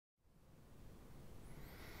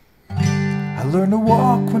I learned to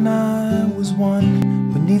walk when I was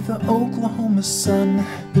 1 beneath the Oklahoma sun.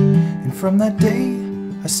 And from that day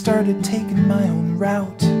I started taking my own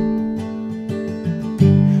route.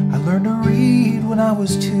 I learned to read when I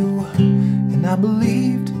was 2, and I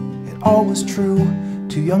believed it all was true.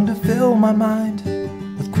 Too young to fill my mind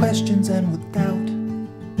with questions and with doubt.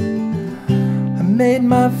 I made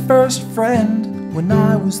my first friend when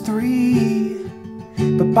I was 3,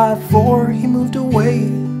 but by 4 he moved away,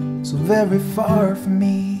 so very far from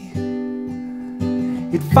me.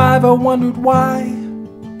 At 5 I wondered why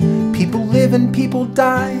people live and people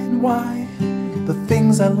die, and why the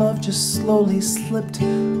things I loved just slowly slipped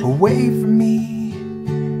away from me.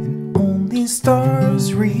 And only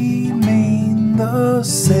stars remain the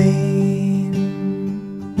same.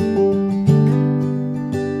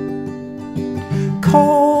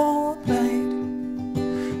 Cold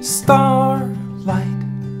night, starlight,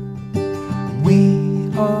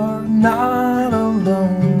 we are not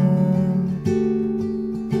alone.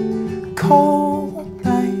 Cold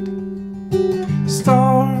night,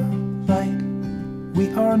 starlight,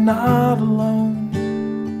 we are not alone.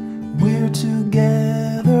 We're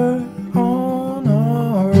together on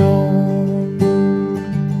our own.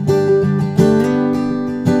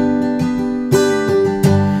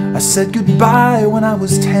 I said goodbye when I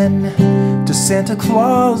was 10 to Santa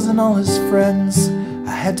Claus and all his friends.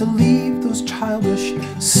 I had to leave those childish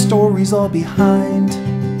stories all behind.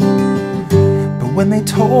 But when they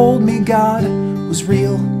told me God was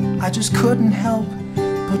real, I just couldn't help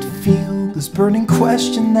but feel this burning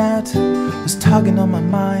question that was tugging on my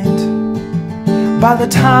mind. By the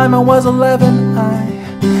time I was 11, I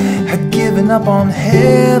had given up on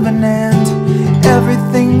heaven, and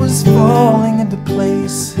everything was falling into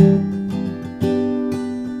place.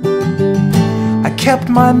 I kept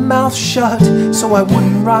my mouth shut so I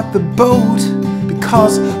wouldn't rock the boat,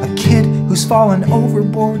 because a kid who's fallen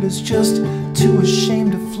overboard is just too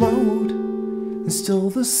ashamed to float. And still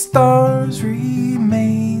the stars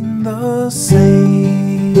remain the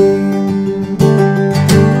same.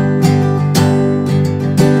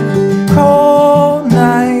 Cold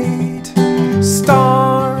night,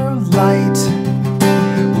 starlight,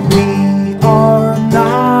 we are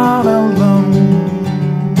not alone.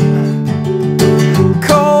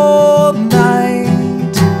 Cold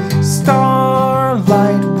night,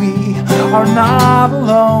 starlight, we are not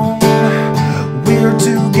alone. We're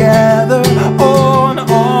together on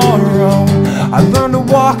our own. I learned to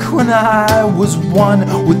walk when I was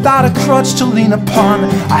 1 without a crutch to lean upon.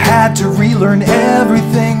 I had to relearn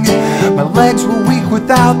everything. My legs were weak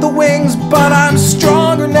without the wings, but I'm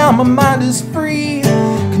stronger now, my mind is free,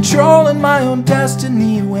 controlling my own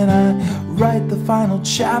destiny. When I write the final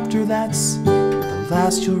chapter, that's the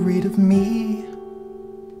last you'll read of me.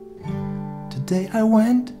 Today I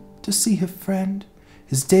went to see a friend.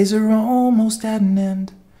 His days are almost at an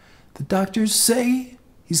end. The doctors say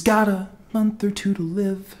he's got a month or 2 to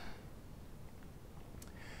live.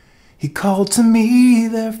 He called to me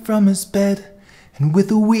there from his bed, and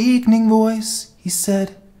with a weakening voice he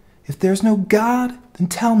said, "If there's no God, then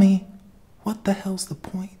tell me, what the hell's the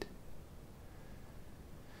point?"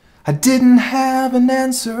 I didn't have an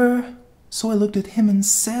answer, so I looked at him and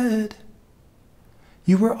said,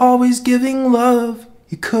 "You were always giving love,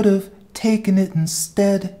 you could have taken it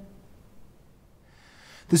instead.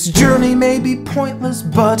 This journey may be pointless,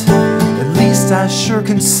 but at least I sure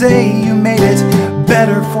can say you made it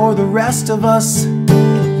better for the rest of us.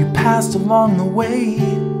 You passed along the way,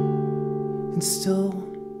 and still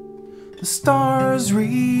the stars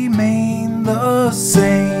remain the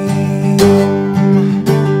same."